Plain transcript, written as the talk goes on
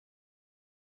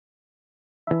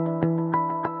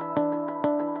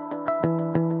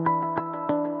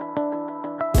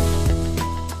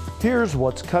Here's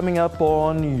what's coming up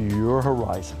on your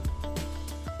horizon.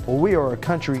 Well, we are a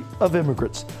country of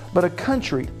immigrants, but a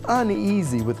country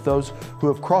uneasy with those who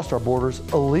have crossed our borders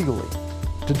illegally.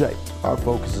 Today, our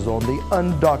focus is on the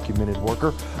undocumented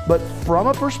worker, but from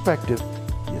a perspective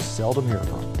you seldom hear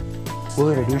from.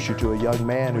 We'll introduce you to a young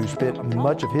man who spent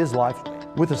much of his life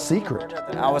with a secret.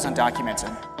 I was undocumented.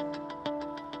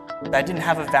 I didn't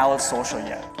have a valid social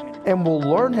yet. And we'll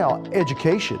learn how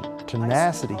education,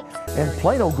 tenacity, and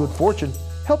plain old good fortune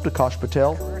helped Akash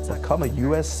Patel become a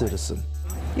U.S. citizen.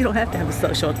 You don't have to have a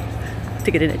social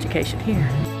to get an education here.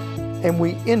 And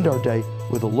we end our day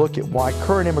with a look at why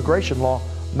current immigration law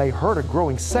may hurt a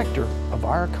growing sector of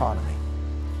our economy.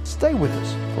 Stay with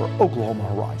us for Oklahoma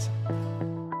Horizon.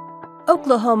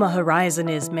 Oklahoma Horizon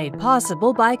is made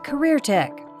possible by Career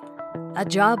Tech, a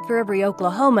job for every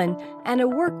Oklahoman and a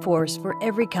workforce for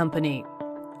every company.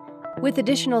 With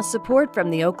additional support from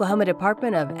the Oklahoma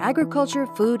Department of Agriculture,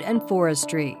 Food, and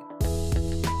Forestry.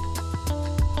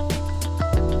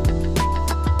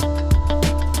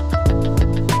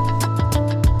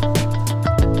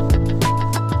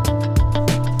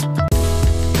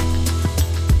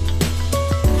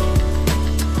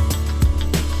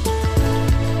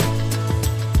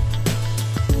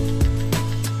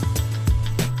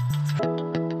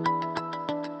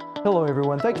 Hello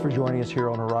everyone, thanks for joining us here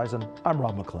on Horizon. I'm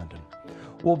Rob McClendon.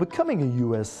 Well, becoming a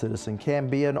U.S. citizen can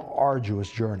be an arduous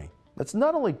journey. That's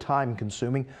not only time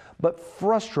consuming, but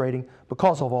frustrating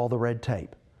because of all the red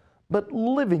tape. But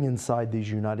living inside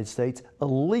these United States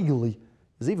illegally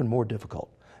is even more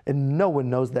difficult. And no one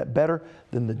knows that better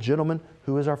than the gentleman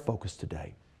who is our focus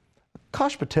today.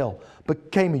 Akash Patel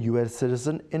became a U.S.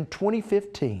 citizen in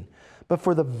 2015, but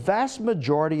for the vast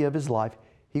majority of his life,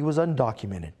 he was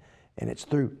undocumented. And it's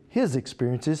through his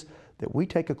experiences that we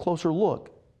take a closer look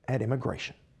at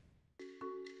immigration.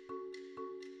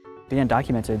 Being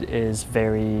undocumented is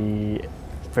very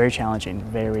challenging,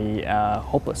 very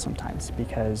hopeless sometimes,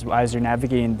 because as you're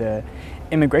navigating the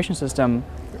immigration system,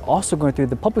 you're also going through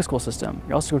the public school system,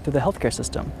 you're also going through the healthcare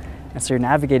system. And so you're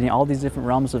navigating all these different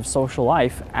realms of social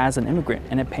life as an immigrant,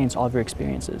 and it paints all of your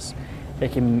experiences.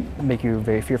 It can make you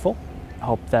very fearful,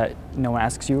 hope that no one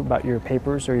asks you about your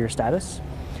papers or your status.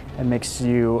 It makes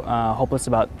you hopeless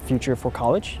about the future for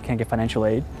college. You can't get financial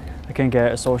aid. You couldn't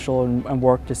get a social and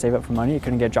work to save up for money. You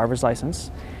couldn't get a driver's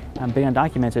license. Being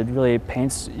undocumented really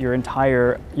paints your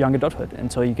entire young adulthood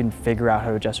until you can figure out how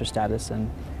to adjust your status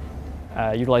and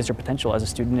utilize your potential as a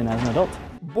student and as an adult.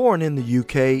 Born in the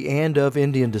UK and of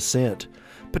Indian descent,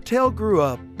 Patel grew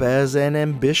up as an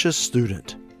ambitious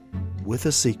student with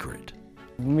a secret.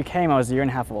 When we came, I was a year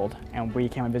and a half old, and we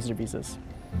came on visitor visas.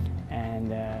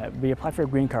 And we applied for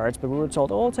green cards, but we were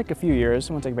told, oh, it'll take a few years,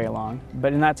 it won't take very long.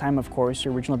 But in that time, of course,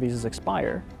 your original visas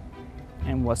expire.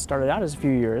 And what started out as a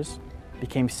few years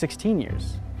became 16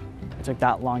 years. It took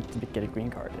that long to get a green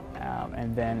card.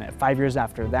 And then 5 years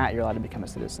after that, you're allowed to become a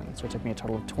citizen. So it took me a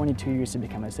total of 22 years to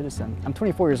become a citizen. I'm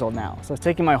 24 years old now, so it's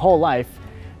taken my whole life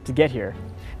to get here.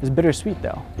 It's bittersweet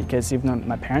though, because even though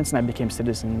my parents and I became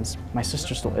citizens, my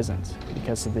sister still isn't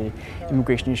because of the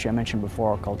immigration issue I mentioned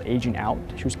before called aging out.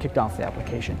 She was kicked off the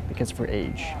application because of her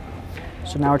age.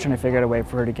 So now we're trying to figure out a way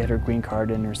for her to get her green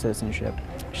card and her citizenship.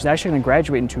 She's actually going to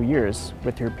graduate in 2 years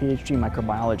with her PhD in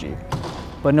microbiology,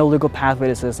 but no legal pathway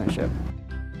to citizenship.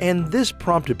 And this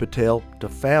prompted Patel to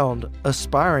found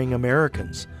Aspiring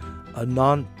Americans, a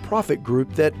non-profit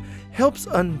group that helps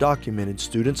undocumented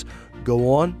students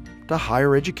go on to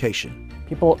higher education.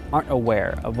 People aren't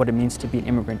aware of what it means to be an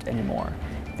immigrant anymore.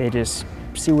 They just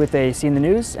see what they see in the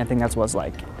news and think that's what it's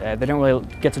like. They don't really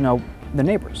get to know their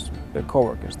neighbors, their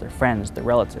coworkers, their friends, their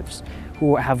relatives,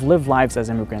 who have lived lives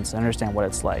as immigrants and understand what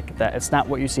it's like. That it's not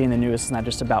what you see in the news, it's not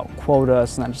just about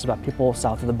quotas, it's not just about people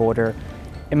south of the border.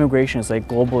 Immigration is a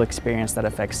global experience that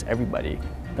affects everybody,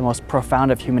 the most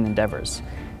profound of human endeavors.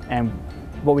 And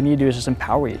what we need to do is just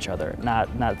empower each other,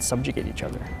 not subjugate each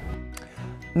other.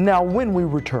 Now, when we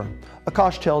return,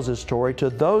 Akash tells his story to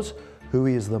those who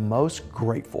he is the most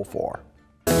grateful for.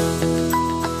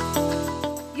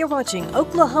 You're watching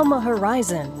Oklahoma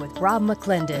Horizon with Rob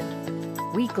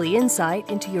McClendon. Weekly insight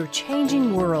into your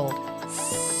changing world.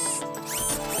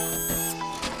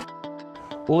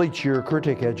 Well, each year,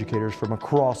 Curtic educators from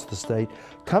across the state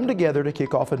come together to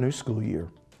kick off a new school year.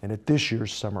 And at this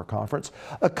year's summer conference,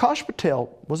 Akash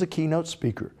Patel was a keynote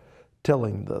speaker,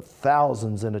 telling the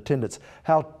thousands in attendance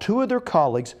how 2 of their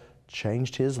colleagues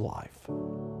changed his life.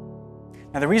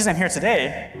 Now the reason I'm here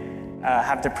today,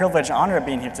 have the privilege and honor of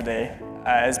being here today,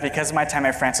 is because of my time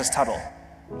at Francis Tuttle.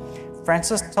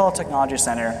 Francis Tuttle Technology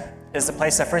Center is the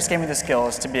place that first gave me the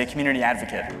skills to be a community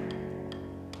advocate.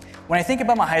 When I think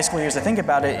about my high school years, I think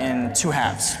about it in two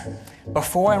halves.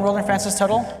 Before I enrolled in Francis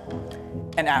Tuttle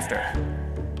and after.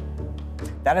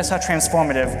 That is how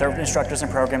transformative their instructors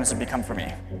and programs have become for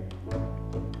me.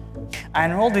 I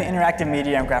enrolled in the Interactive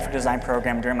Media and Graphic Design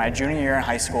program during my junior year in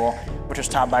high school, which was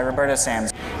taught by Roberta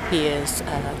Sams. He is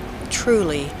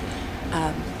truly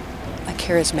a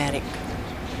charismatic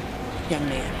young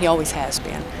man. He always has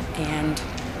been. And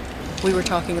we were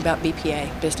talking about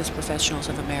BPA, Business Professionals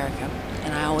of America,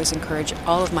 and I always encourage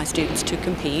all of my students to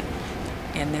compete.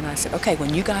 And then I said, okay,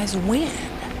 when you guys win,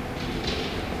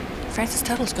 Francis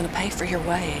Tuttle's going to pay for your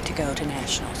way to go to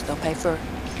nationals. They'll pay for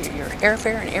your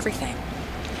airfare and everything.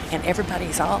 And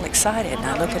everybody's all excited. And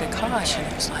I look at Akash, and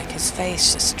it was like his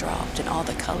face just dropped and all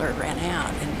the color ran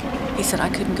out. And he said, I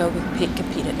couldn't go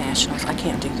compete at nationals. I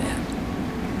can't do that.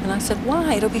 And I said,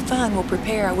 why? It'll be fun. We'll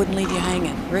prepare. I wouldn't leave you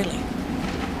hanging, really.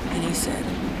 And he said,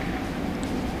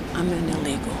 I'm an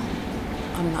illegal.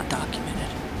 I'm not documented.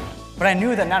 But I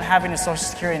knew that not having a social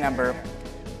security number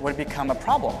would become a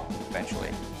problem eventually.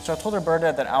 So I told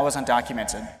Roberta that I was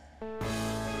undocumented,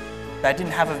 that I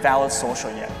didn't have a valid social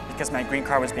yet because my green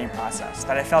card was being processed,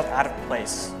 that I felt out of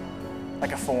place,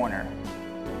 like a foreigner,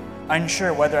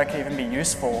 unsure whether I could even be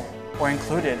useful or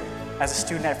included as a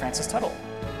student at Francis Tuttle.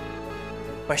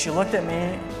 But she looked at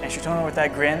me and she told me with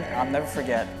that grin I'll never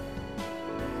forget,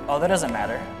 oh, that doesn't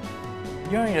matter.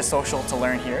 You don't need a social to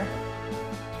learn here.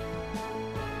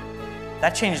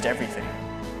 That changed everything.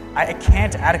 I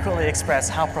can't adequately express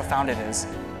how profound it is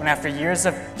when after years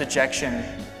of dejection,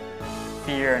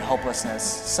 fear, and hopelessness,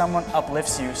 someone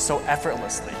uplifts you so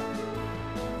effortlessly.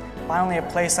 Finally, a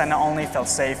place I not only felt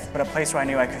safe, but a place where I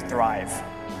knew I could thrive.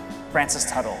 Francis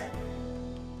Tuttle.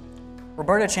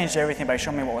 Roberta changed everything by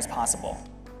showing me what was possible.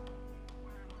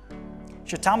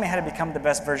 She taught me how to become the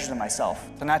best version of myself,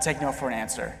 to not take no for an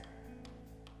answer,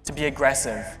 to be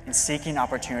aggressive in seeking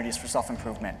opportunities for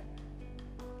self-improvement.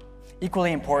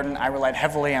 Equally important, I relied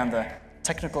heavily on the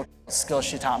technical skills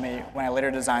she taught me when I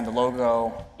later designed the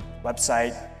logo,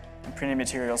 website, and printed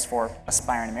materials for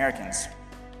aspiring Americans.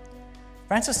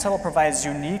 Francis Tuttle provides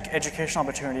unique educational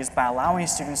opportunities by allowing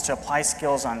students to apply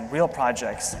skills on real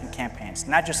projects and campaigns,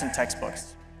 not just in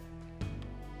textbooks.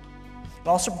 It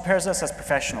also prepares us as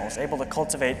professionals, able to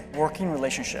cultivate working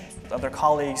relationships with other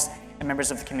colleagues and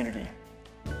members of the community.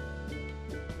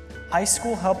 High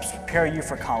school helps prepare you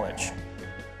for college,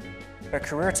 but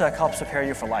Career Tech helps prepare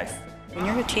you for life. When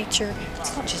you're a teacher,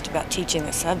 it's not just about teaching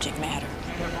the subject matter.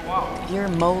 You're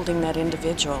molding that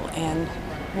individual, and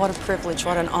what a privilege,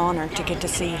 what an honor to get to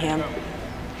see him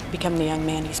become the young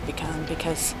man he's become,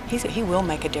 because he will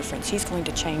make a difference. He's going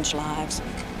to change lives.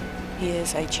 He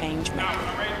is a change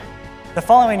maker. The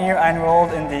following year, I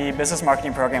enrolled in the business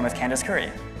marketing program with Candace Curry.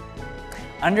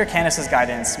 Under Candace's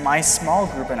guidance, my small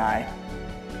group and I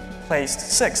placed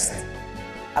 6th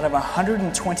out of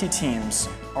 120 teams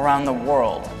around the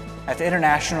world at the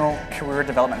International Career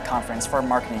Development Conference for a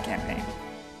marketing campaign.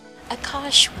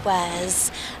 Akash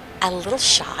was a little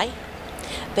shy,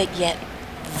 but yet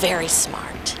very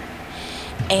smart.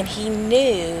 And he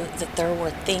knew that there were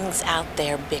things out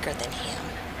there bigger than him.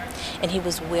 And he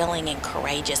was willing and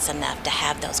courageous enough to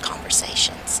have those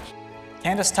conversations.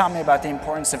 Candace taught me about the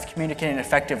importance of communicating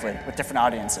effectively with different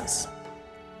audiences,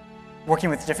 working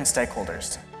with different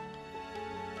stakeholders.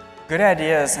 Good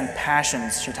ideas and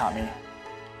passions, she taught me,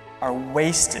 are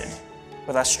wasted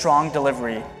without strong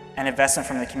delivery and investment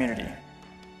from the community.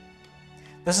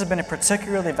 This has been a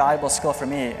particularly valuable skill for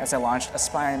me as I launched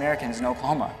Aspiring Americans in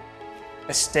Oklahoma,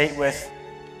 a state with,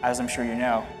 as I'm sure you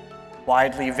know,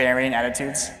 widely varying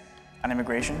attitudes on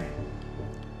immigration,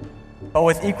 but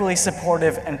with equally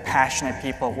supportive and passionate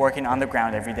people working on the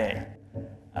ground every day.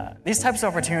 These types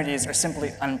of opportunities are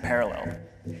simply unparalleled.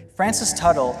 Francis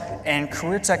Tuttle and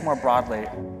Career Tech more broadly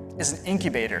is an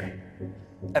incubator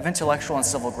of intellectual and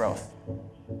civil growth.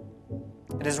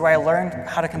 It is where I learned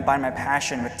how to combine my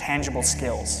passion with tangible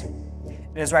skills.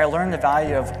 It is where I learned the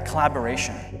value of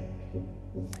collaboration.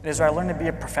 It is where I learned to be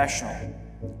a professional,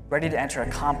 ready to enter a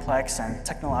complex and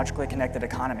technologically connected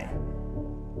economy.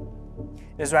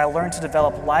 It is where I learned to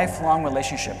develop lifelong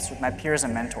relationships with my peers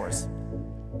and mentors.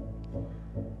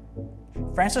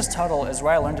 Francis Tuttle is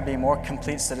where I learned to be a more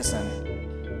complete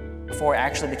citizen before I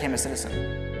actually became a citizen.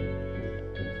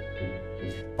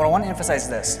 But I want to emphasize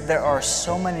this, there are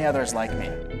so many others like me.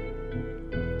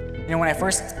 You know, when I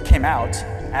first came out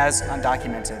as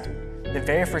undocumented, the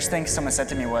very first thing someone said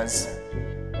to me was,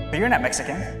 "But you're not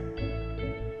Mexican."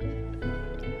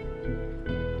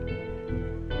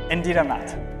 Indeed, I'm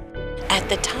not. At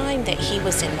the time that he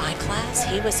was in my class,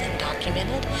 he was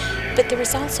undocumented, but there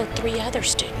was also 3 other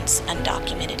students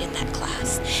undocumented in that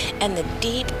class. And the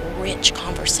deep, rich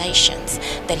conversations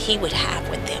that he would have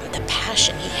with them, the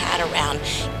passion he had around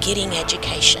getting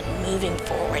education, moving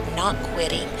forward, not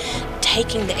quitting,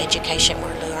 taking the education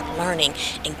we're learning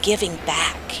and giving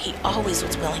back. He always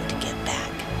was willing to give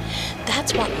back.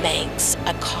 That's what makes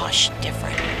Akash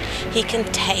different. He can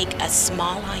take a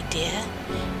small idea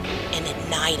and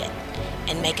ignite it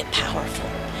and make it powerful.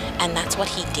 And that's what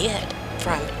he did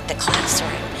from the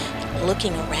classroom,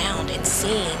 looking around and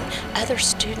seeing other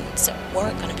students that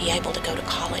weren't going to be able to go to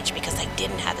college because they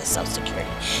didn't have the Social Security,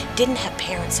 didn't have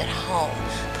parents at home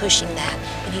pushing that.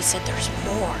 And he said,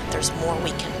 there's more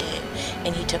we can do.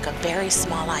 And he took a very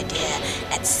small idea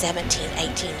at 17,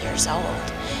 18 years old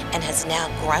and has now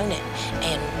grown it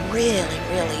and really,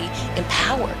 really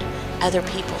empowered other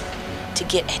people to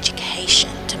get education,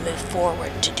 to move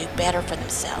forward, to do better for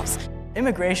themselves.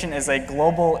 Immigration is a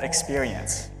global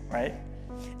experience, right?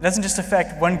 It doesn't just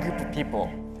affect one group of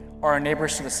people or our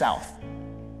neighbors to the south.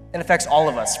 It affects all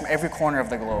of us from every corner of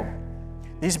the globe.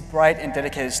 These bright and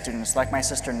dedicated students, like my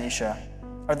sister Nisha,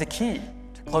 are the key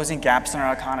to closing gaps in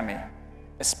our economy,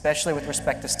 especially with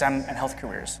respect to STEM and health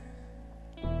careers.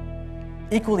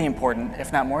 Equally important,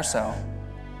 if not more so,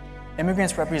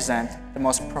 immigrants represent the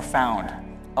most profound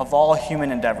of all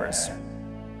human endeavors,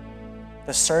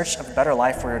 the search of a better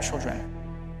life for your children.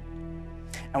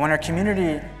 And when our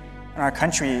community and our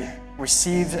country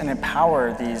receives and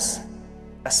empower these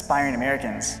aspiring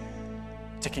Americans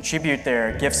to contribute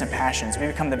their gifts and passions, we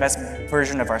become the best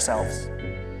version of ourselves.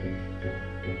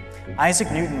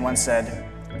 Isaac Newton once said,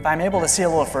 "If I'm able to see a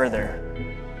little further,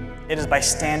 it is by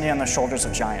standing on the shoulders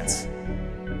of giants."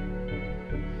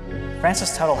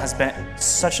 Francis Tuttle has been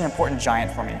such an important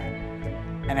giant for me,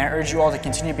 and I urge you all to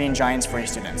continue being giants for your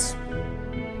students.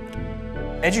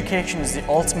 Education is the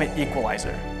ultimate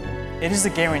equalizer. It is the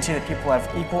guarantee that people have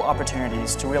equal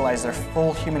opportunities to realize their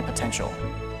full human potential.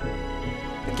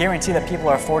 The guarantee that people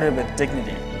are afforded with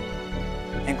dignity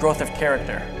and growth of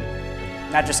character,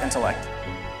 not just intellect.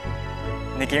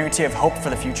 And the guarantee of hope for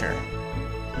the future.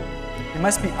 We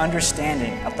must be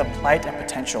understanding of the plight and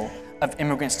potential of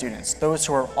immigrant students, those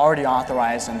who are already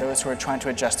authorized and those who are trying to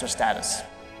adjust their status,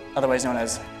 otherwise known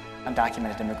as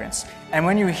undocumented immigrants. And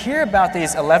when you hear about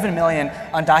these 11 million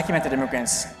undocumented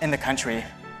immigrants in the country,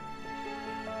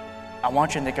 I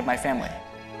want you to think of my family.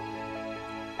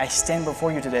 I stand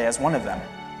before you today as one of them,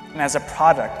 and as a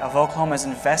product of Oklahoma's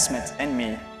investment in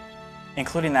me,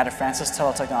 including that of Francis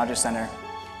Tuttle Technology Center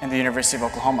and the University of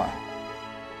Oklahoma.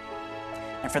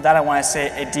 And for that, I want to say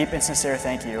a deep and sincere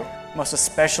thank you, most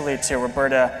especially to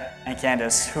Roberta and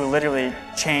Candace, who literally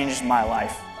changed my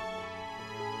life.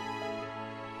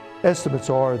 Estimates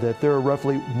are that there are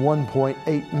roughly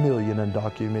 1.8 million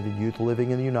undocumented youth living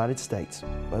in the United States.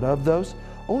 But of those,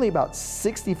 only about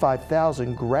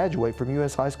 65,000 graduate from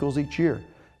U.S. high schools each year.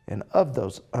 And of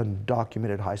those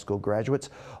undocumented high school graduates,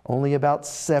 only about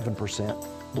 7%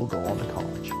 will go on to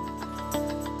college.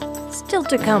 Still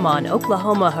to come on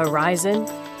Oklahoma Horizon,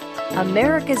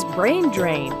 America's brain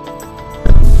drain.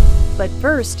 But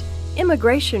first,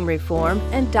 immigration reform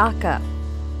and DACA.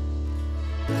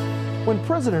 When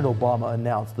President Obama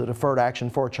announced the Deferred Action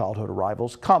for Childhood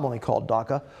Arrivals, commonly called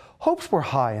DACA, hopes were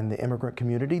high in the immigrant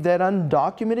community that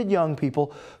undocumented young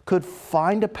people could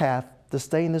find a path to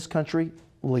stay in this country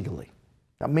legally.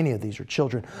 Now, many of these are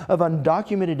children of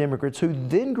undocumented immigrants who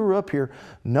then grew up here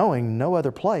knowing no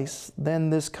other place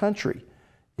than this country.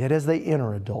 Yet as they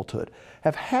enter adulthood,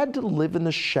 have had to live in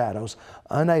the shadows,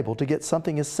 unable to get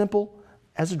something as simple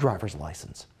as a driver's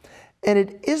license. And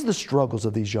it is the struggles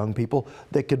of these young people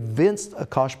that convinced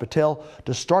Akash Patel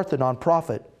to start the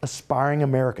nonprofit Aspiring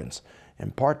Americans,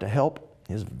 in part to help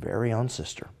his very own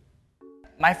sister.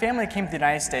 My family came to the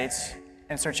United States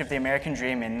in search of the American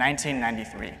dream in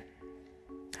 1993.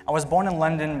 I was born in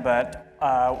London, but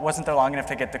wasn't there long enough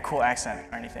to get the cool accent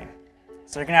or anything.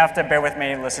 So you're gonna have to bear with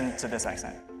me and listen to this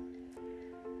accent.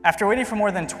 After waiting for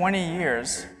more than 20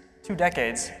 years, 2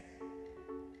 decades,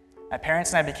 my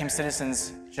parents and I became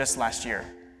citizens just last year.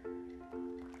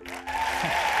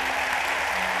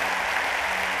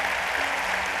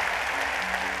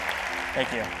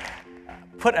 Thank you.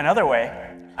 Put another way,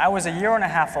 I was a year and a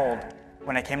half old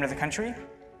when I came to the country,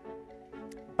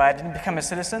 but I didn't become a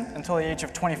citizen until the age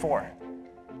of 24.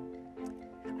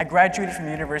 I graduated from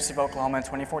the University of Oklahoma in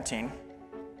 2014,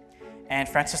 and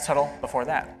Francis Tuttle before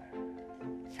that.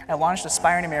 I launched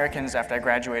Aspiring Americans after I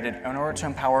graduated in order to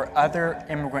empower other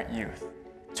immigrant youth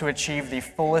to achieve the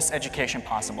fullest education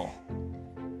possible.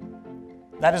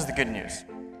 That is the good news.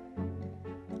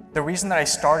 The reason that I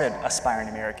started Aspiring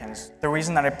Americans, the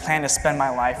reason that I plan to spend my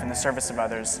life in the service of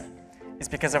others, is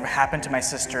because of what happened to my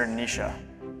sister, Nisha.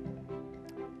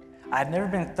 I had never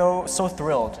been so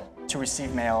thrilled to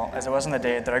receive mail as I was on the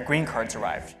day that our green cards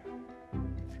arrived.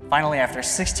 Finally, after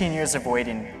 16 years of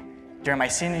waiting, during my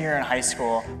senior year in high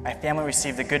school, my family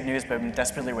received the good news I've been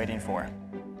desperately waiting for.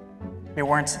 We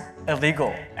weren't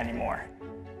illegal anymore.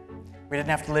 We didn't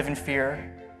have to live in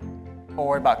fear or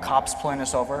worry about cops pulling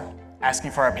us over,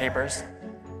 asking for our papers.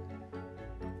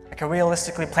 I could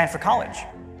realistically plan for college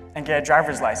and get a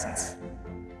driver's license.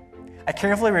 I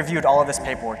carefully reviewed all of this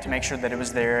paperwork to make sure that it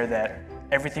was there, that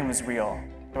everything was real,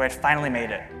 that I had finally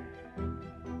made it.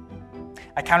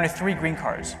 I counted 3 green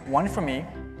cards, one for me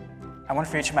and one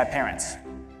for each of my parents.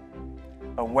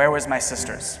 But where was my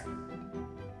sister's?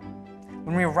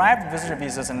 When we arrived with visitor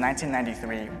visas in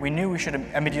 1993, we knew we should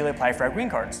immediately apply for our green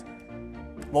cards.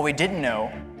 What we didn't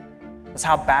know was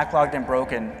how backlogged and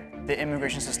broken the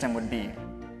immigration system would be.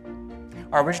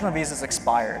 Our original visas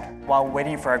expired while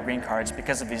waiting for our green cards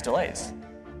because of these delays.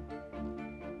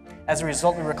 As a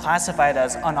result, we were classified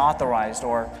as unauthorized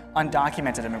or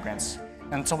undocumented immigrants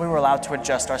until we were allowed to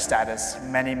adjust our status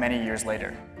many, many years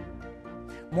later.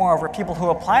 Moreover, people who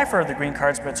apply for the green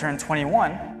cards but turn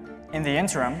 21 in the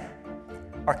interim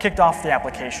are kicked off the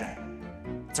application.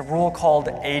 It's a rule called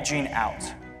aging out.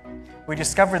 We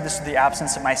discovered this through the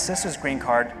absence of my sister's green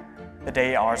card the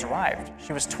day ours arrived.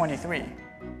 She was 23.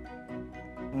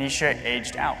 Nisha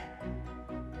aged out.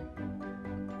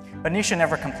 But Nisha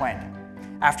never complained.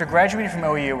 After graduating from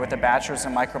OU with a bachelor's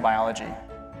in microbiology,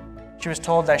 she was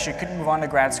told that she couldn't move on to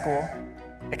grad school,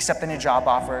 accept any job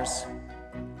offers,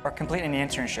 or complete any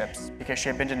internships because she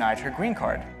had been denied her green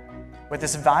card. With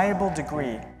this valuable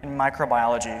degree in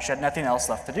microbiology, she had nothing else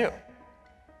left to do.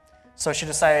 So she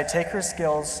decided to take her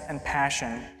skills and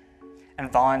passion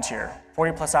and volunteer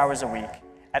 40+ hours a week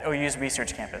at OU's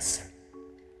research campus.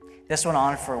 This went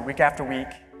on for week after week,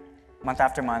 month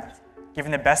after month,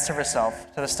 giving the best of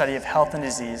herself to the study of health and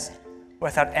disease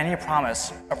without any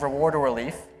promise of reward or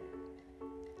relief.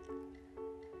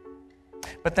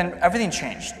 But then everything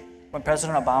changed when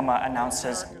President Obama announced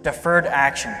his Deferred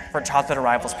Action for Childhood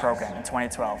Arrivals program in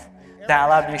 2012. That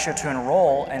allowed Nisha to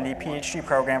enroll in the PhD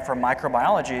program for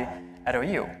microbiology at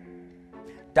OU.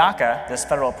 DACA, this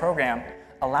federal program,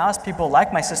 allows people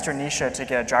like my sister Nisha to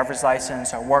get a driver's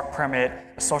license, a work permit,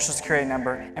 a social security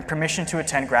number, and permission to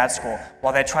attend grad school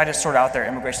while they try to sort out their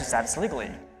immigration status legally.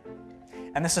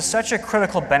 And this is such a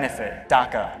critical benefit,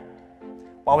 DACA,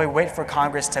 while we wait for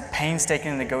Congress to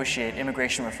painstakingly negotiate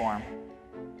immigration reform.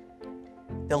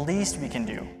 The least we can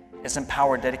do is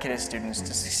empower dedicated students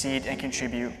to succeed and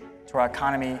contribute to our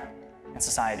economy and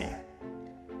society.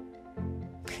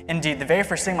 Indeed, the very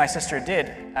first thing my sister did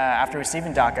after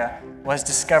receiving DACA was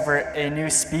discover a new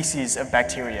species of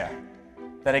bacteria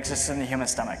that existed in the human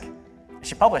stomach.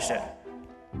 She published it.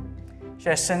 She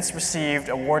has since received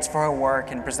awards for her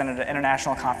work and presented at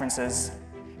international conferences.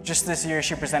 Just this year,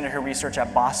 she presented her research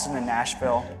at Boston and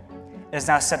Nashville. It is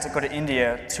now set to go to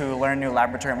India to learn new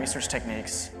laboratory and research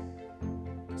techniques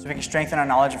so we can strengthen our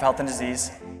knowledge of health and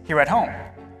disease here at home.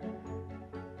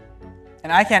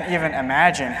 And I can't even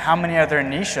imagine how many other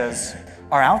Nishas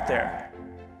are out there.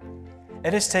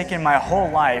 It has taken my whole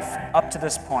life up to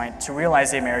this point to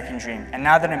realize the American dream. And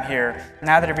now that I'm here,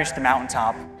 now that I've reached the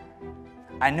mountaintop,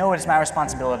 I know it is my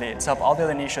responsibility to help all the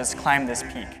other Nishas climb this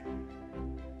peak.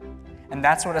 And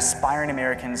that's what Aspiring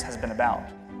Americans has been about.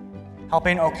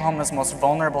 Helping Oklahoma's most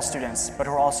vulnerable students, but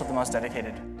who are also the most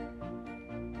dedicated.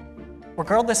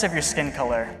 Regardless of your skin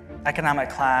color, economic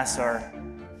class, or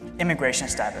immigration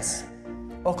status,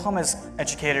 Oklahoma's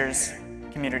educators,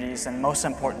 communities, and most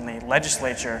importantly,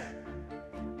 legislature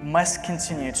must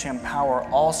continue to empower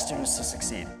all students to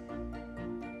succeed,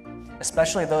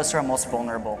 especially those who are most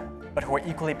vulnerable, but who are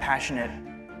equally passionate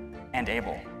and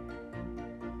able.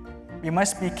 We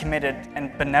must be committed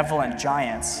and benevolent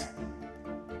giants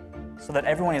so that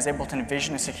everyone is able to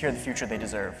envision and secure the future they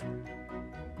deserve.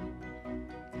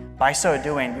 By so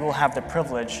doing, we will have the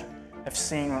privilege of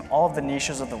seeing what all of the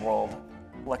Nishas of the world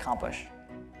will accomplish.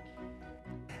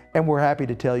 And we're happy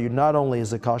to tell you not only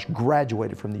has Akash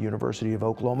graduated from the University of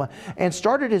Oklahoma and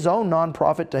started his own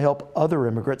nonprofit to help other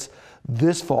immigrants,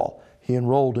 this fall he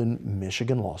enrolled in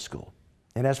Michigan Law School.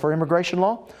 And as for immigration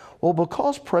law, well,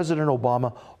 because President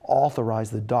Obama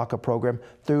authorized the DACA program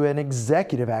through an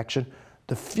executive action,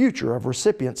 the future of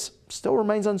recipients still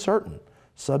remains uncertain,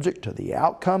 subject to the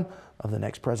outcome of the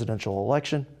next presidential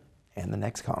election and the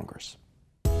next Congress.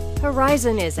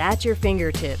 Horizon is at your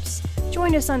fingertips.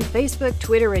 Join us on Facebook,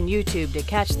 Twitter, and YouTube to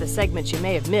catch the segments you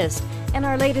may have missed and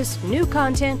our latest new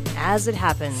content as it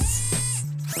happens.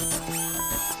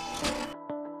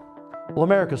 Well,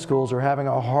 America's schools are having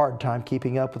a hard time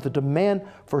keeping up with the demand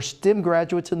for STEM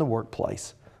graduates in the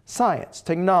workplace. Science,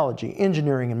 technology,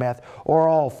 engineering, and math are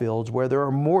all fields where there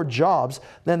are more jobs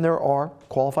than there are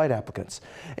qualified applicants.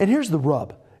 And here's the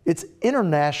rub. It's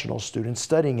international students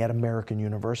studying at American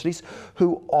universities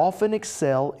who often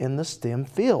excel in the STEM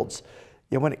fields.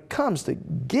 Yet when it comes to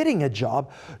getting a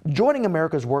job, joining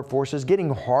America's workforce is getting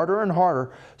harder and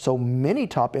harder, so many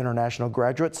top international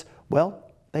graduates,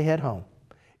 well, they head home.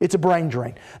 It's a brain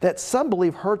drain that some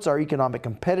believe hurts our economic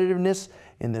competitiveness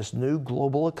in this new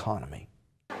global economy.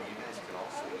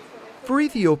 For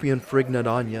Ethiopian Frignat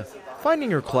Anya, finding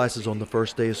her classes on the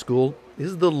first day of school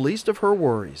is the least of her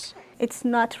worries. It's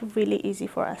not really easy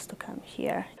for us to come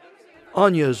here.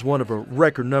 Anya is one of a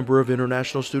record number of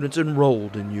international students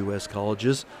enrolled in U.S.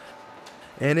 colleges,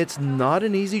 and it's not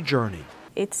an easy journey.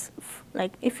 It's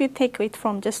like, if you take it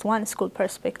from just one school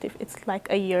perspective, it's like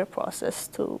a year process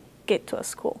to get to a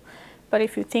school. But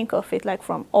if you think of it like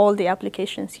from all the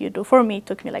applications you do, for me it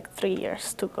took me like 3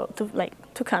 years to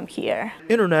come here.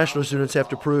 International students have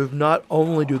to prove not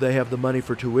only do they have the money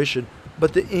for tuition,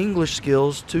 but the English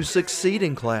skills to succeed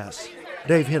in class.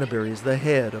 Dave Henneberry is the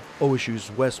head of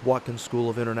OSU's Wes Watkins School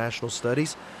of International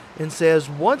Studies and says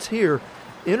once here,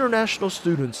 international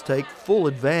students take full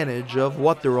advantage of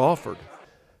what they're offered.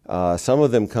 Some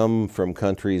of them come from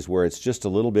countries where it's just a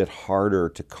little bit harder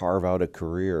to carve out a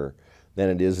career than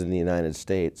it is in the United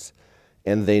States.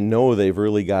 And they know they've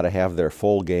really got to have their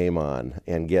full game on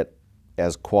and get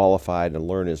as qualified and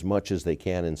learn as much as they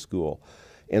can in school.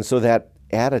 And so that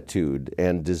attitude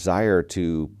and desire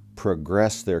to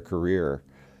progress their career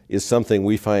is something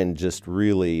we find just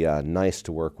really nice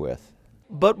to work with.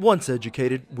 But once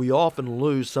educated, we often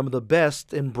lose some of the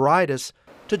best and brightest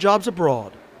to jobs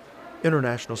abroad.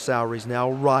 International salaries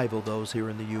now rival those here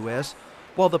in the U.S.,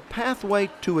 while the pathway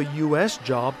to a U.S.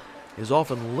 job is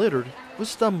often littered with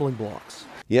stumbling blocks.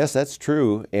 Yes, that's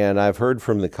true, and I've heard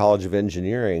from the College of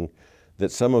Engineering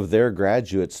that some of their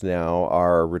graduates now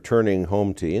are returning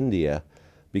home to India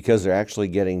because they're actually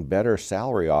getting better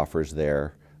salary offers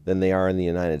there than they are in the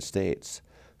United States.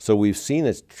 So we've seen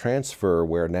a transfer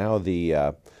where now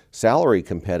the salary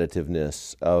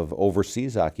competitiveness of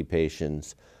overseas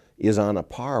occupations is on a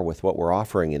par with what we're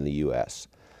offering in the U.S.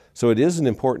 So it is an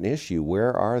important issue.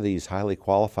 Where are these highly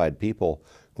qualified people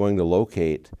going to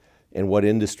locate, and what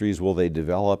industries will they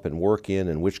develop and work in,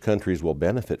 and which countries will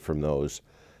benefit from those?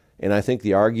 And I think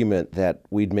the argument that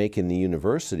we'd make in the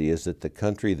university is that the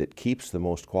country that keeps the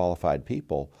most qualified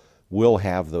people will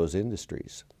have those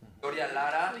industries.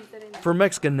 For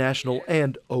Mexican national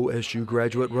and OSU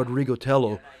graduate Rodrigo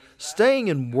Tello, staying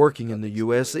and working in the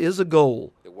U.S. is a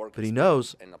goal, but he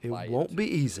knows it won't be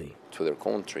easy. To their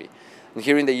country. And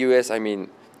here in the U.S., I mean,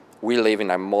 we live in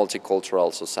a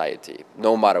multicultural society,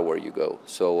 no matter where you go.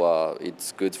 So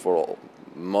it's good for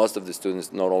most of the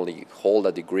students not only hold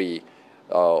a degree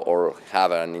or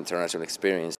have an international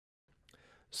experience.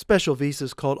 Special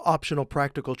visas called Optional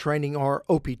Practical Training, or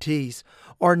OPTs,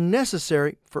 are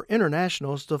necessary for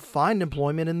internationals to find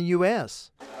employment in the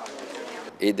U.S.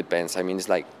 It depends. I mean, it's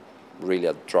like really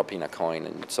a drop in a coin,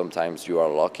 and sometimes you are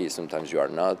lucky, sometimes you are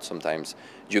not. Sometimes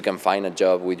you can find a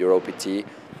job with your OPT.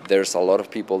 There's a lot of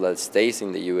people that stays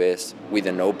in the U.S. with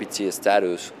an OPT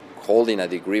status, holding a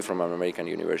degree from an American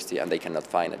university, and they cannot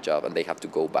find a job, and they have to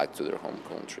go back to their home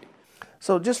country.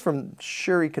 So just from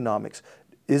sheer economics,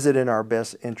 is it in our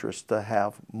best interest to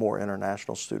have more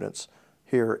international students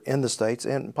here in the States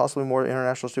and possibly more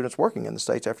international students working in the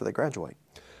States after they graduate?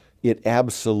 It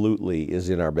absolutely is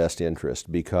in our best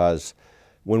interest, because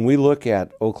when we look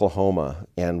at Oklahoma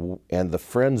and the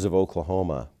friends of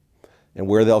Oklahoma and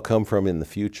where they'll come from in the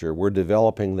future, we're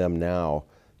developing them now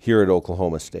here at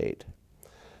Oklahoma State.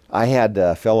 I had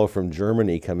a fellow from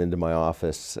Germany come into my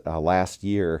office last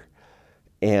year,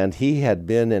 and he had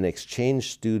been an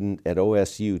exchange student at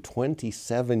OSU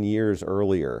 27 years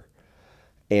earlier.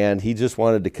 And he just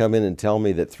wanted to come in and tell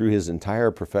me that through his entire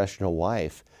professional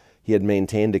life, he had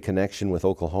maintained a connection with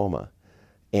Oklahoma.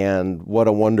 And what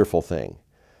a wonderful thing.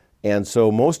 And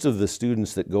so most of the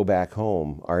students that go back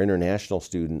home are international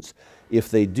students.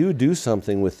 If they do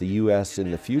something with the U.S.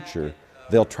 in the future,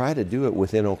 they'll try to do it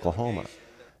within Oklahoma.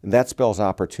 And that spells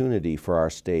opportunity for our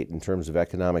state in terms of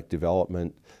economic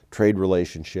development, trade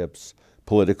relationships,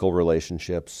 political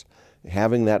relationships.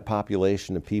 Having that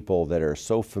population of people that are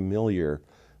so familiar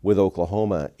with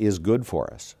Oklahoma is good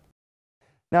for us.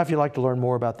 Now, if you'd like to learn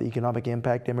more about the economic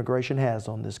impact immigration has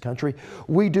on this country,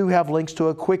 we do have links to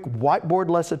a quick whiteboard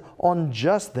lesson on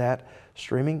just that,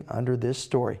 streaming under this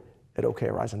story at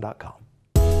okhorizon.com.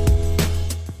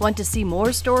 Want to see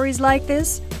more stories like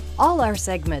this? All our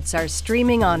segments are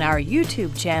streaming on our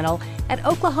YouTube channel at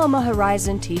Oklahoma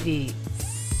Horizon TV.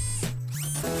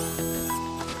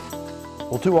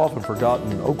 Well, too often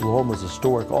forgotten, Oklahoma's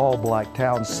historic all-black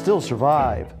towns still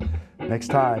survive. Next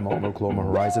time on Oklahoma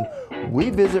Horizon,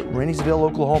 we visit Renniesville,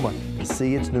 Oklahoma to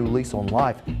see its new lease on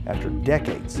life after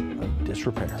decades of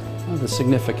disrepair. The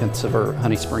significance of our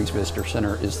Honey Springs Visitor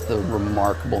Center is the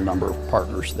remarkable number of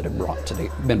partners that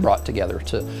have been brought together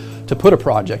to put a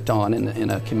project on in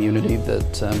a community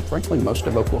that, frankly, most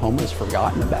of Oklahoma has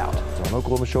forgotten about. It's on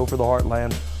Oklahoma Show for the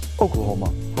Heartland,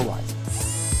 Oklahoma Horizon.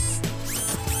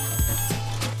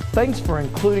 Thanks for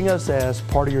including us as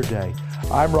part of your day.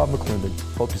 I'm Rob McClendon.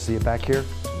 Hope to see you back here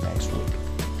next week.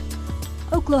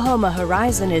 Oklahoma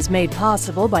Horizon is made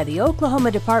possible by the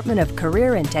Oklahoma Department of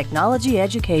Career and Technology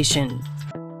Education,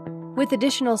 with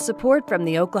additional support from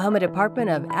the Oklahoma Department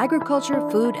of Agriculture,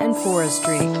 Food, and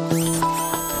Forestry.